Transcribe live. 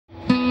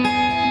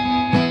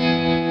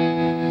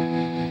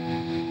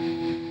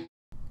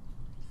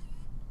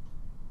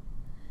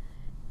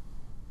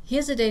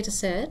Here's a data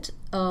set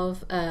of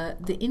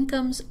the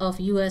incomes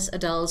of US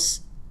adults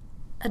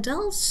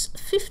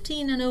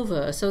 15 and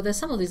over, so there's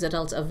some of these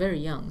adults are very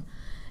young,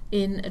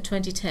 in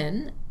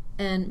 2010,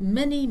 and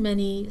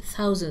many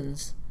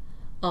thousands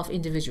of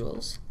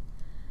individuals.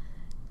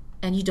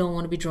 And you don't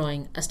want to be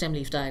drawing a stem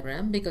leaf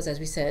diagram because, as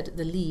we said,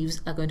 the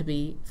leaves are going to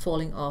be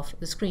falling off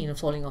the screen and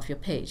falling off your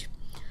page.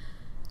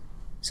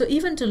 So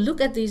even to look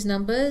at these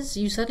numbers,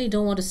 you certainly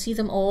don't want to see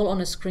them all on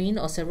a screen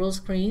or several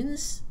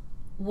screens.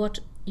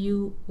 What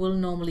you will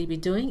normally be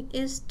doing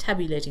is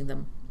tabulating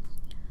them.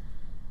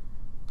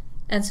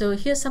 And so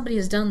here somebody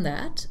has done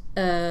that.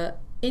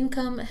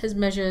 Income has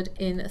measured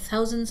in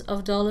thousands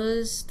of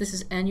dollars. This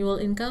is annual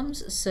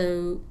incomes.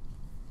 So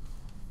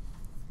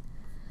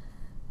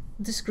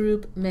this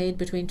group made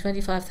between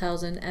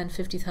 $25,000 and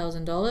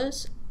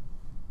 $50,000,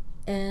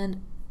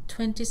 and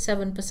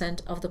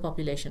 27% of the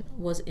population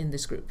was in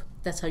this group.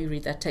 That's how you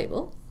read that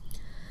table.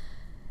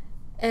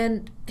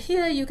 And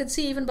here you can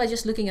see, even by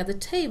just looking at the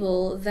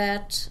table,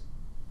 that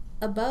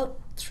about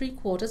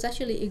 3/4,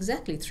 actually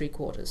exactly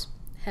 3/4,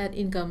 had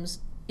incomes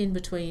in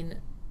between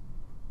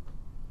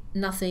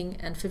nothing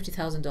and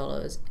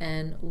 $50,000,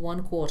 and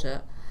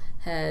 1/4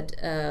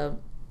 had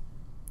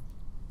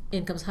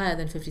incomes higher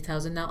than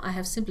 50,000. Now I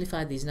have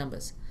simplified these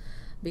numbers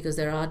because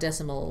there are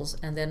decimals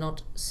and they're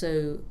not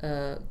so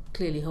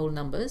clearly whole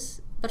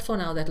numbers, but for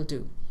now that'll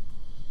do.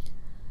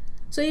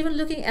 So even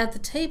looking at the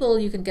table,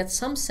 you can get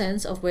some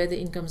sense of where the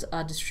incomes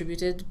are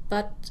distributed,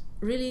 but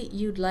really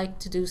you'd like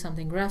to do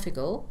something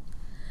graphical.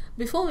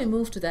 Before we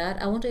move to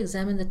that, I want to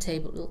examine the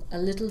table a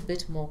little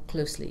bit more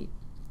closely,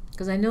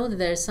 because I know that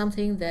there is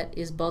something that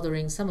is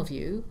bothering some of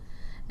you,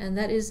 and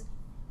that is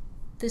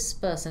this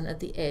person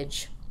at the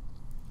edge.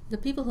 The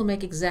people who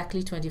make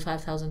exactly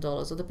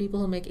 $25,000 or the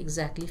people who make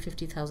exactly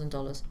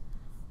 $50,000.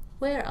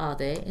 Where are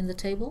they in the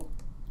table?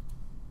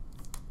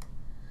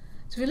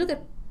 So if you look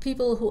at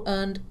people who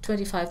earned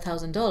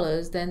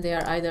 $25,000, then they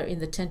are either in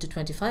the 10 to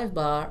 25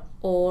 bar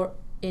or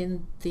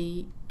in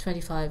the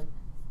 25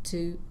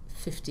 to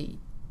 50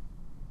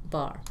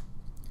 bar.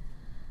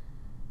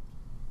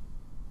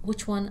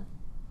 Which one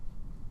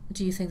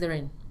do you think they're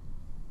in?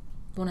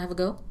 Want to have a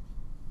go?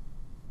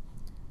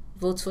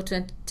 Votes for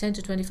 10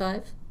 to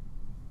 25?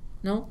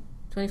 No?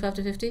 25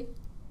 to 50?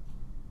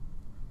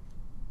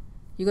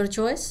 You got a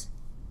choice?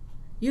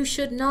 You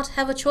should not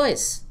have a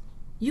choice.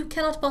 You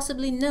cannot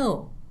possibly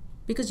know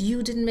because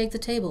you didn't make the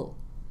table.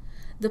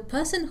 The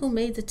person who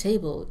made the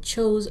table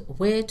chose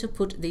where to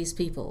put these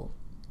people.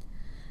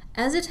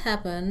 As it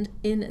happened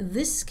in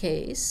this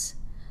case,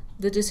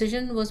 the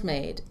decision was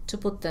made to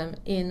put them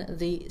in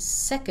the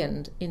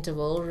second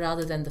interval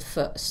rather than the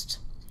first.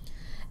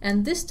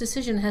 And this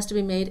decision has to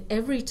be made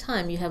every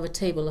time you have a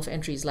table of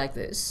entries like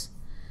this.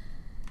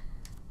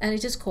 And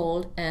it is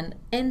called an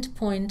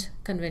endpoint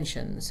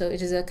convention. So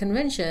it is a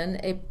convention,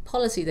 a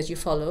policy that you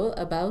follow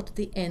about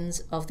the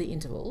ends of the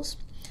intervals.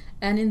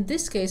 And in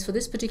this case, for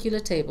this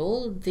particular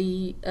table,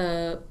 the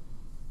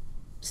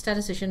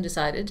statistician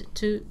decided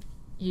to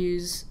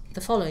use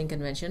the following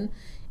convention.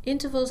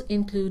 Intervals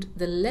include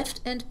the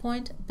left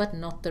endpoint, but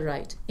not the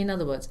right. In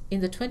other words, in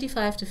the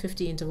 25 to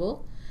 50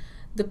 interval,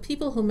 the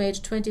people who made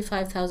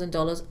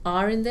 $25,000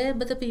 are in there,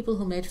 but the people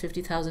who made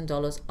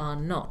 $50,000 are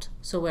not.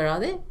 So where are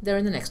they? They're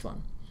in the next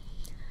one.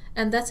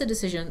 And that's a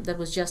decision that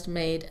was just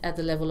made at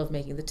the level of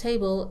making the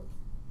table.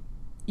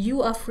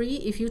 You are free,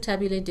 if you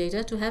tabulate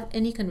data, to have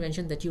any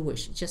convention that you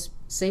wish. Just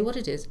say what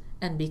it is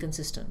and be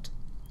consistent.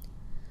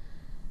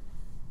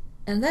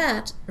 And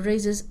that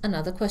raises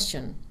another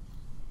question.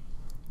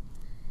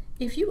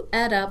 If you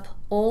add up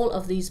all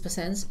of these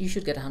percents, you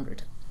should get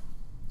 100.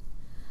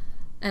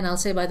 And I'll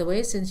say, by the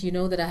way, since you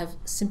know that I have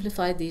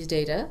simplified these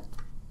data,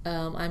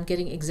 I'm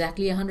getting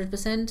exactly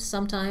 100%.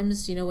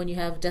 Sometimes, you know, when you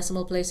have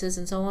decimal places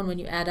and so on, when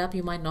you add up,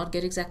 you might not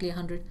get exactly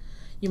 100.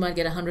 You might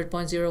get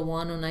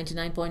 100.01 or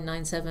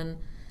 99.97.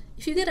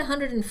 If you get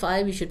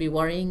 105, you should be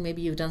worrying.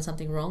 Maybe you've done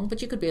something wrong,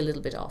 but you could be a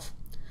little bit off.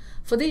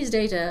 For these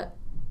data,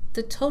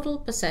 the total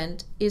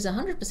percent is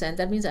 100%.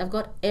 That means I've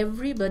got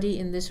everybody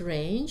in this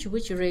range,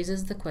 which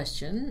raises the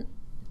question,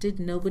 did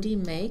nobody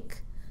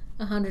make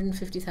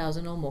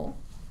 150,000 or more?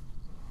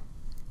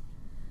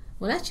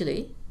 Well,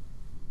 actually,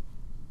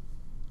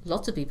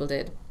 lots of people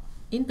did.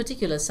 In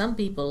particular, some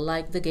people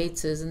like the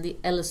Gateses and the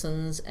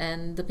Ellisons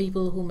and the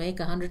people who make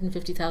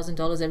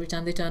 $150,000 every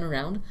time they turn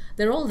around,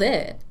 they're all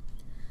there.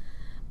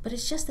 But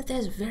it's just that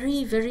there's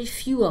very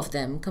few of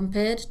them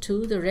compared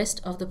to the rest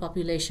of the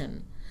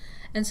population.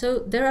 And so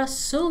there are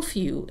so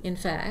few, in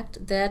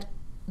fact, that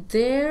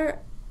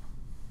their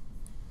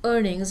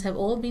earnings have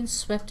all been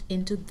swept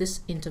into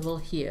this interval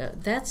here.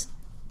 That's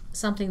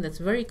something that's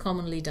very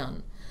commonly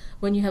done.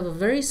 When you have a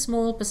very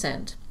small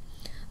percent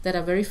that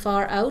are very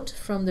far out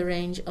from the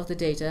range of the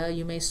data,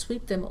 you may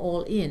sweep them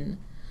all in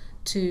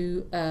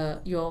to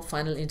your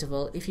final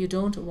interval if you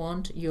don't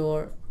want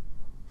your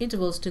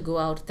intervals to go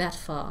out that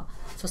far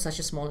for such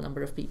a small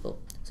number of people.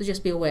 So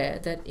just be aware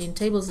that in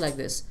tables like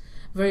this,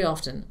 very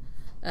often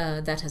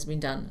that has been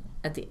done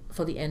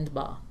for the end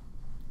bar.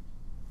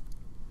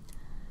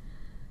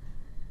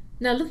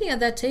 Now looking at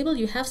that table,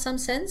 you have some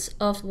sense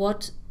of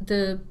what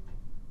the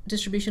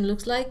distribution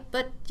looks like,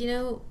 but you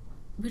know,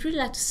 we'd really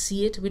like to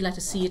see it. We'd like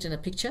to see it in a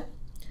picture.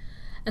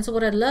 And so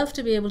what I'd love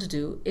to be able to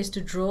do is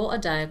to draw a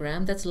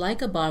diagram that's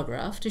like a bar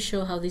graph to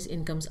show how these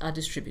incomes are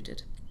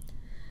distributed.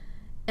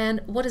 And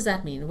what does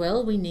that mean?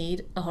 Well, we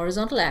need a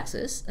horizontal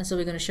axis, and so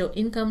we're going to show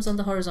incomes on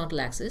the horizontal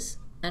axis,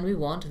 and we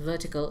want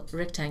vertical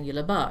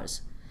rectangular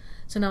bars.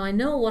 So now I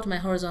know what my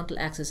horizontal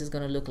axis is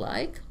going to look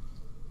like,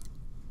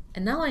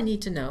 and now I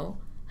need to know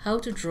how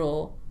to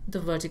draw the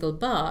vertical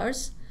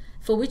bars,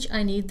 for which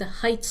I need the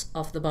heights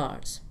of the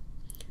bars.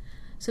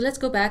 So let's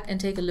go back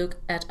and take a look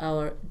at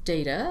our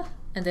data,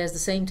 and there's the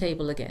same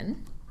table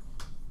again.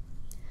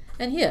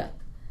 And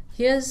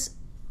here's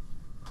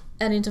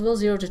an interval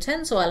 0 to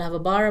 10, so I'll have a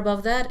bar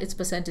above that. Its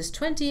percent is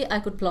 20. I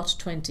could plot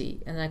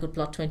 20, and then I could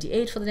plot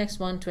 28 for the next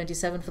one,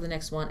 27 for the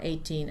next one,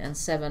 18 and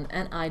 7,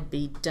 and I'd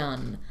be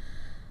done.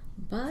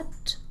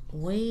 But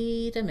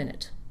wait a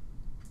minute.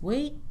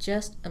 Wait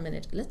just a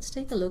minute. Let's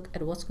take a look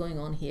at what's going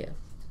on here.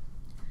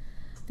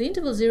 The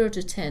interval 0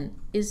 to 10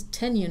 is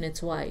 10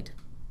 units wide.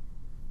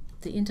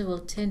 The interval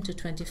 10 to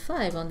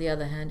 25, on the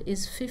other hand,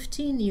 is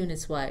 15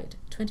 units wide.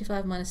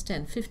 25 minus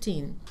 10,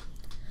 15.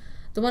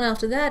 The one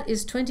after that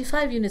is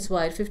 25 units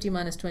wide, 50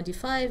 minus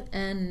 25,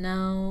 and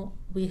now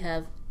we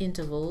have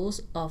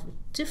intervals of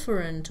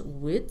different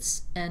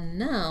widths, and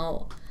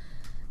now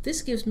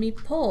this gives me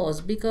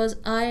pause because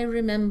I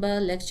remember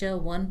lecture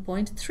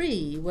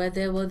 1.3 where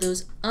there were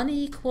those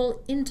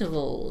unequal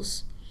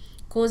intervals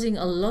causing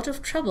a lot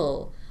of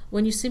trouble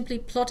when you simply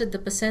plotted the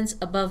percents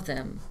above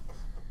them.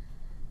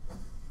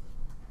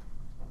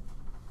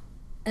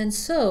 And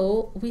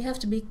so we have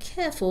to be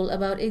careful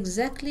about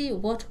exactly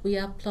what we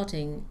are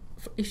plotting.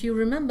 If you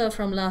remember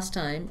from last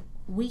time,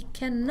 we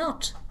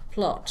cannot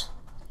plot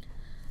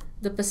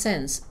the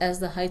percents as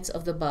the heights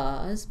of the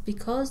bars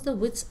because the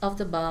widths of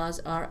the bars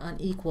are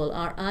unequal.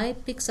 Our eye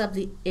picks up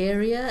the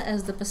area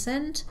as the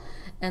percent,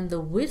 and the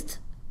width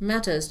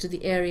matters to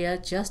the area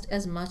just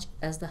as much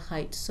as the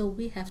height, so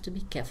we have to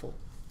be careful.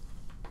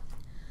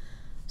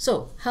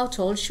 So how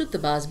tall should the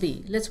bars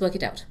be? Let's work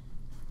it out.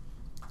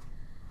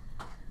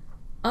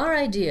 Our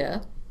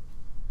idea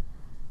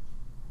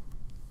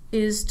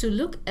is to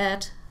look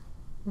at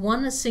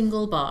one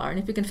single bar, and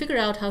if we can figure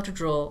out how to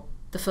draw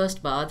the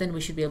first bar, then we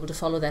should be able to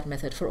follow that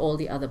method for all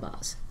the other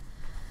bars.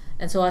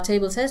 And so our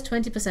table says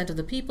 20% of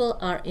the people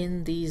are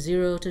in the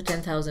 $0 to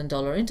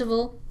 $10,000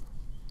 interval.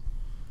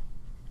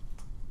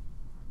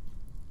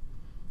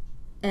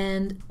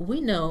 And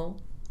we know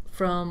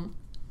from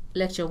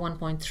lecture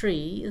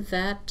 1.3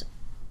 that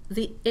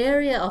the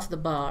area of the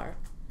bar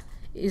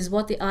is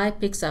what the eye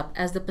picks up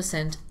as the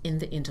percent in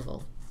the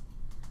interval.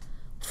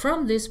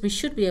 From this, we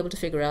should be able to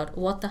figure out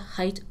what the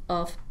height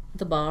of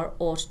the bar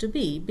ought to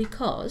be,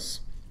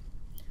 because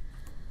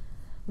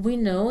we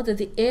know that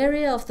the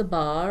area of the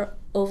bar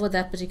over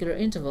that particular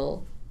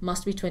interval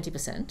must be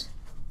 20%.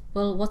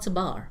 Well, what's a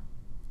bar?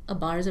 A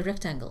bar is a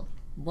rectangle.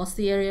 What's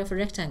the area of a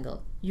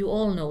rectangle? You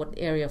all know what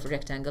the area of a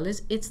rectangle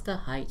is. It's the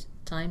height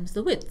times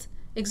the width.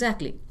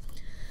 Exactly.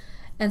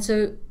 And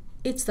so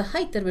it's the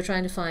height that we're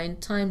trying to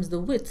find times the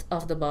width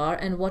of the bar.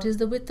 And what is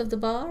the width of the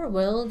bar?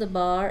 Well, the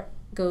bar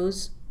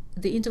goes,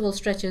 the interval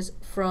stretches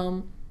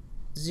from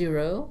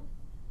 0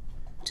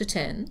 to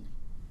 10,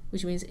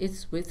 which means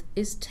its width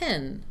is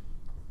 10,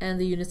 and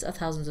the units are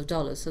thousands of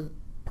dollars. So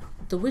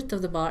the width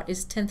of the bar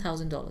is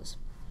 $10,000.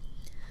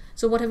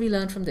 So what have we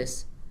learned from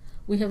this?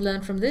 We have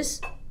learned from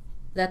this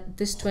that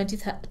this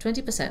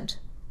 20%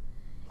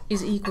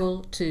 is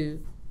equal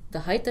to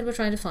the height that we're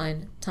trying to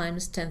find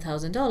times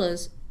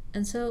 $10,000,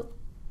 and so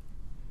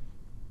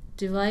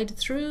divide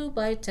through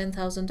by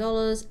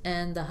 $10,000,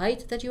 and the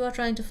height that you are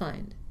trying to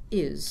find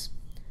is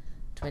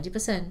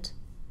 20%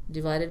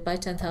 divided by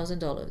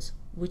 $10,000,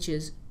 which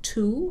is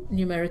 2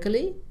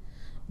 numerically,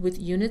 with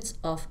units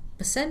of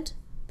percent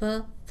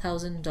per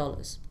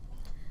 $1,000.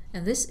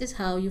 And this is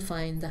how you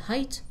find the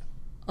height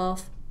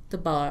of the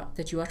bar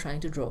that you are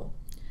trying to draw.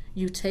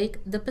 You take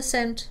the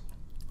percent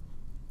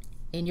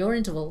in your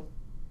interval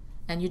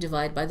and you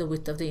divide by the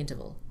width of the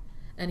interval.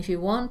 And if you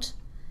want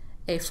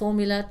a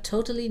formula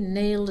totally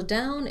nailed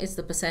down, it's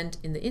the percent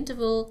in the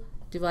interval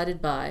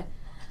divided by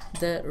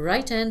the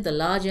right end, the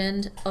large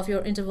end of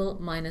your interval,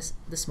 minus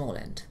the small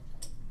end.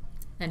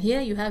 And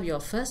here you have your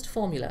first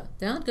formula.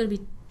 There aren't going to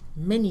be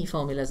many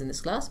formulas in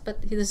this class,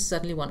 but this is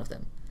certainly one of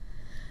them.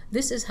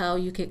 This is how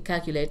you can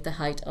calculate the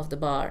height of the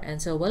bar.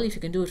 And so, well, if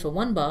you can do it for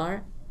one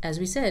bar, as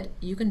we said,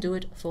 you can do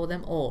it for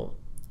them all.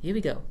 Here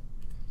we go.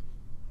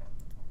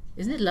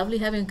 Isn't it lovely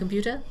having a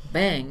computer?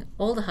 Bang!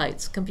 All the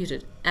heights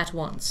computed at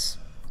once.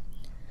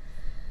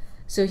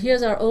 So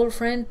here's our old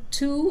friend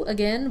 2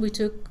 again. We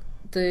took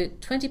the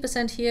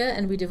 20% here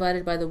and we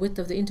divided by the width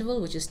of the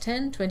interval, which is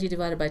 10. 20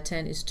 divided by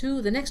 10 is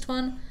 2. The next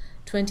one,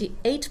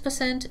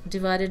 28%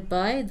 divided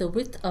by the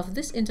width of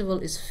this interval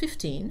is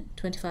 15.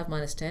 25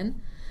 minus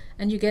 10.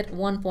 And you get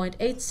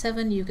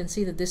 1.87. You can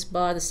see that this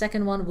bar, the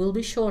second one, will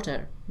be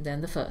shorter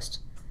than the first.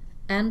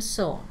 And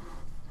so on.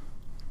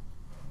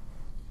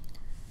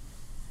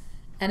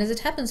 And as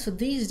it happens for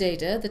these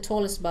data, the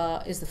tallest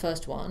bar is the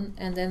first one,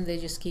 and then they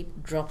just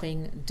keep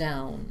dropping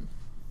down.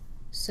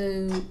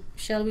 So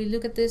shall we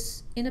look at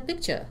this in a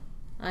picture?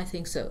 I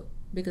think so,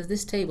 because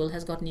this table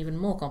has gotten even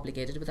more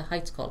complicated with a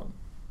heights column.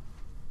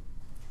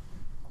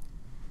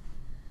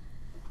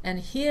 And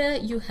here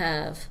you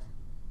have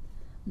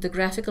the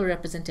graphical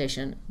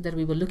representation that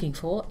we were looking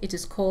for. It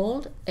is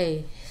called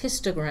a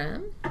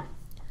histogram,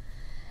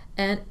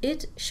 and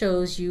it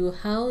shows you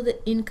how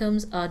the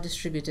incomes are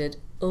distributed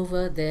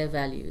over their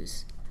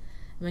values.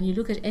 When you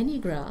look at any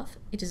graph,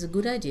 it is a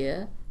good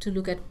idea to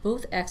look at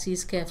both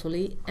axes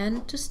carefully,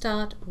 and to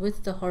start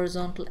with the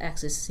horizontal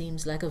axis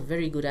seems like a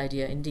very good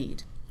idea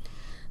indeed.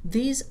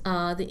 These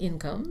are the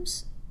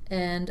incomes,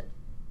 and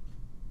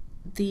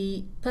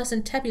the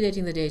person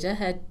tabulating the data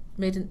had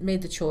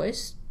made the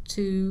choice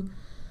to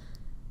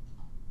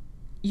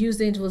use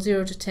the interval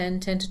 0 to 10,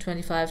 10 to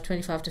 25,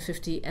 25 to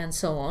 50, and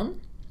so on.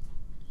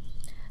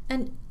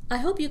 And I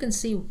hope you can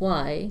see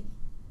why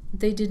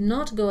they did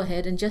not go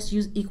ahead and just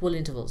use equal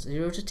intervals,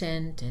 0 to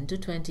 10, 10 to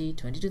 20,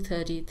 20 to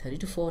 30, 30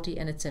 to 40,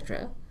 and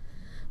etc.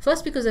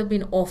 First, because there have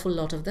been an awful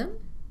lot of them.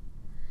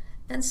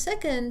 And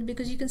second,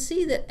 because you can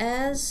see that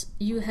as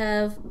you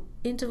have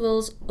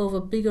intervals over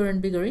bigger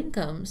and bigger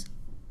incomes,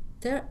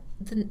 the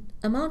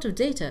amount of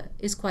data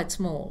is quite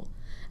small.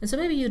 And so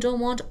maybe you don't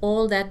want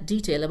all that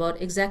detail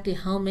about exactly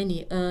how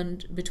many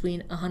earned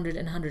between 100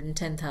 and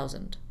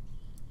 110,000.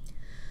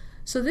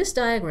 So this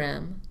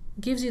diagram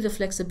gives you the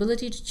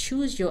flexibility to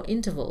choose your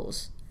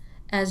intervals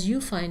as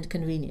you find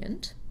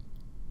convenient.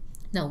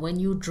 Now, when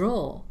you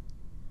draw,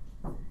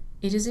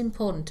 it is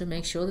important to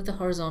make sure that the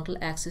horizontal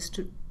axis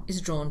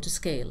is drawn to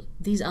scale.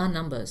 These are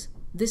numbers.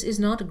 This is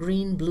not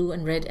green, blue,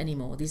 and red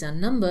anymore. These are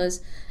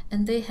numbers,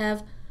 and they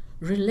have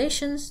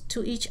relations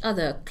to each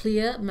other,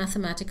 clear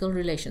mathematical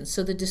relations.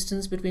 So the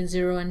distance between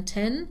 0 and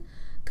 10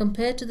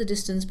 compared to the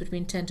distance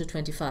between 10 to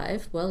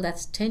 25, well,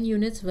 that's 10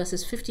 units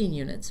versus 15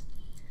 units.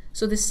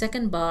 So this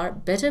second bar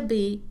better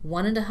be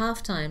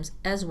 1.5 times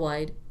as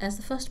wide as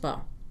the first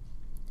bar.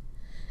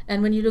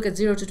 And when you look at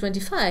 0 to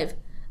 25,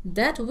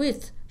 that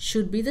width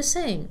should be the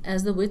same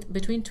as the width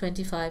between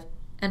 25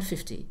 and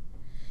 50.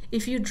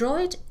 If you draw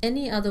it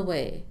any other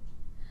way,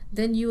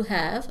 then you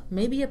have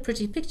maybe a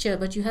pretty picture,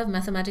 but you have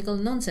mathematical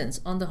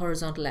nonsense on the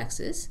horizontal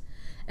axis.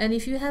 And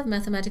if you have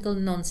mathematical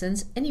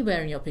nonsense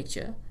anywhere in your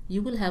picture,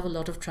 you will have a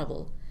lot of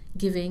trouble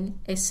giving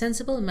a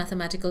sensible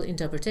mathematical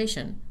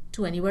interpretation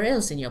to anywhere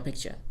else in your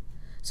picture.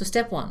 So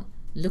step one,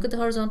 look at the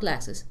horizontal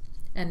axis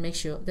and make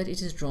sure that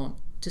it is drawn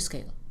to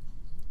scale.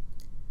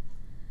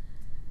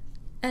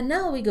 And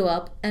now we go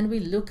up and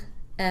we look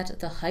at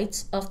the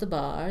heights of the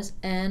bars,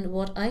 and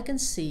what I can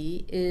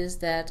see is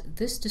that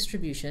this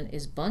distribution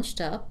is bunched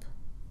up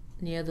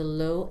near the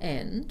low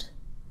end,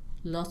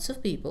 lots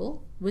of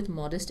people with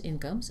modest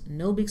incomes,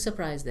 no big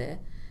surprise there,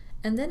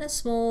 and then a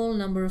small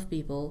number of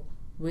people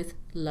with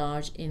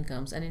large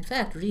incomes. And in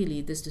fact,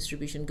 really, this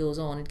distribution goes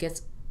on, it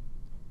gets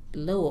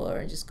lower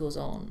and just goes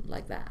on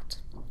like that.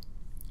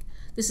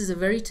 This is a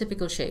very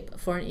typical shape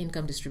for an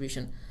income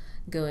distribution,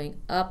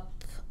 going up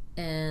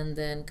and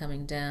then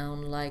coming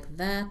down like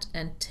that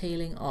and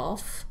tailing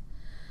off.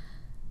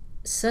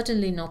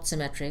 Certainly not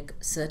symmetric,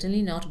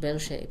 certainly not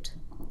bell-shaped.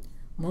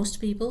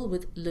 Most people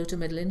with low to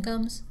middle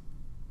incomes,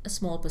 a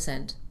small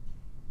percent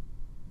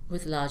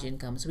with large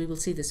incomes. We will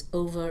see this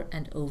over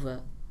and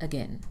over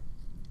again.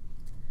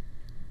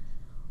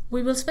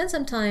 We will spend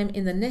some time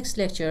in the next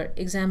lecture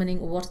examining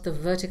what the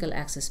vertical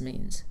axis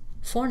means.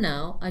 For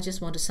now, I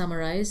just want to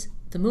summarize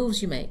the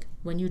moves you make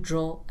when you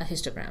draw a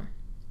histogram.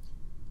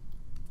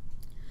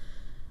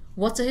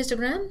 What's a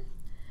histogram?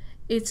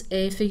 It's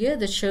a figure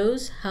that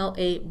shows how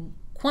a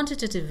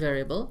quantitative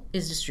variable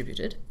is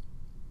distributed,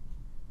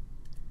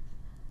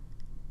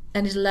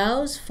 and it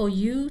allows for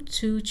you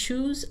to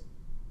choose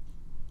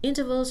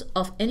intervals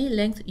of any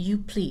length you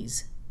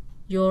please.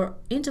 Your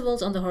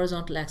intervals on the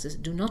horizontal axis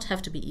do not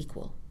have to be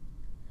equal.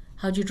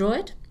 How do you draw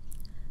it?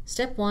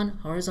 Step one,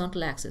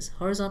 horizontal axis.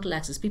 Horizontal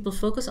axis. People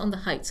focus on the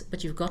heights,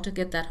 but you've got to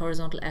get that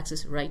horizontal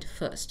axis right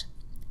first.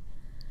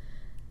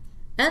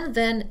 And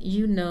then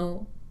you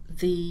know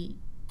the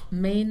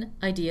main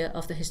idea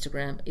of the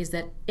histogram is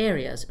that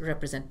areas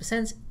represent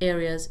percents.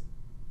 Areas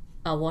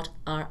are what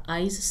our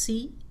eyes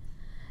see.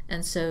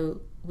 And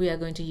so we are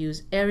going to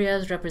use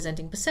areas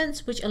representing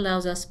percents, which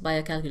allows us, by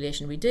a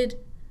calculation we did,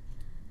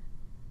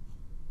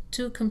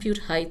 to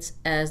compute heights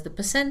as the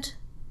percent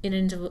in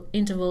an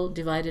interval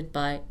divided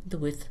by the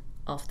width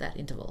of that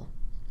interval.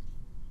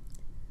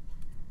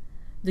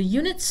 The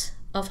units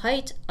of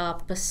height are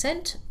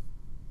percent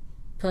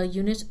per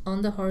unit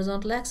on the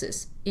horizontal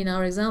axis. In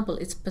our example,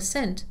 it's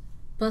percent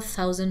per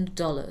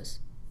 $1,000.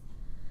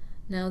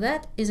 Now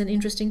that is an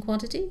interesting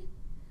quantity,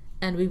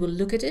 and we will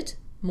look at it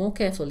more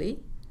carefully.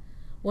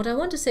 What I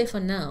want to say for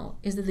now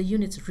is that the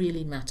units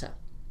really matter.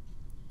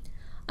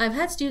 I've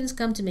had students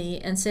come to me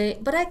and say,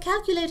 but I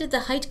calculated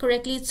the height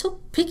correctly, it's so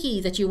picky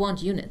that you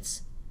want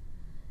units.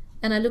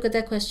 And I look at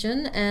their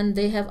question and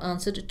they have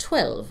answered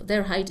 12.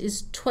 Their height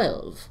is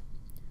 12.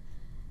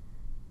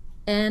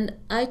 And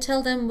I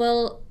tell them,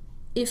 well,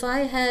 if I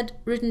had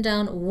written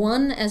down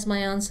 1 as my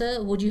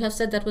answer, would you have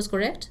said that was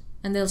correct?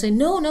 And they'll say,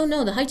 no, no,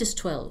 no, the height is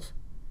 12.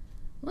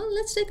 Well,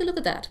 let's take a look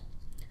at that.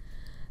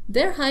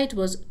 Their height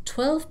was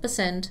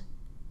 12%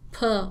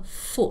 per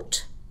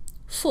foot.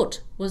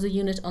 Foot was the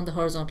unit on the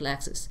horizontal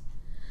axis.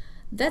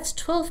 That's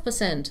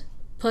 12%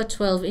 per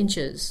 12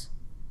 inches,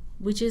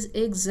 which is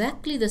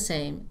exactly the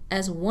same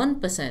as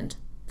 1%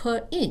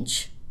 per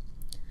inch.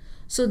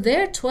 So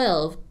their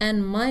 12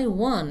 and my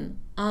 1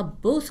 are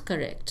both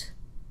correct,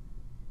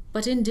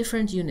 but in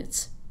different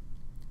units.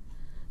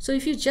 So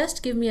if you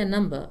just give me a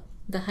number,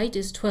 the height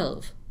is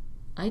 12,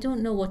 I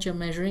don't know what you're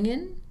measuring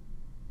in,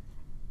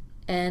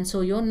 and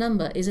so your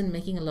number isn't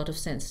making a lot of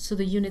sense. So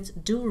the units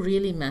do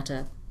really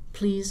matter.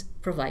 Please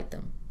provide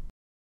them.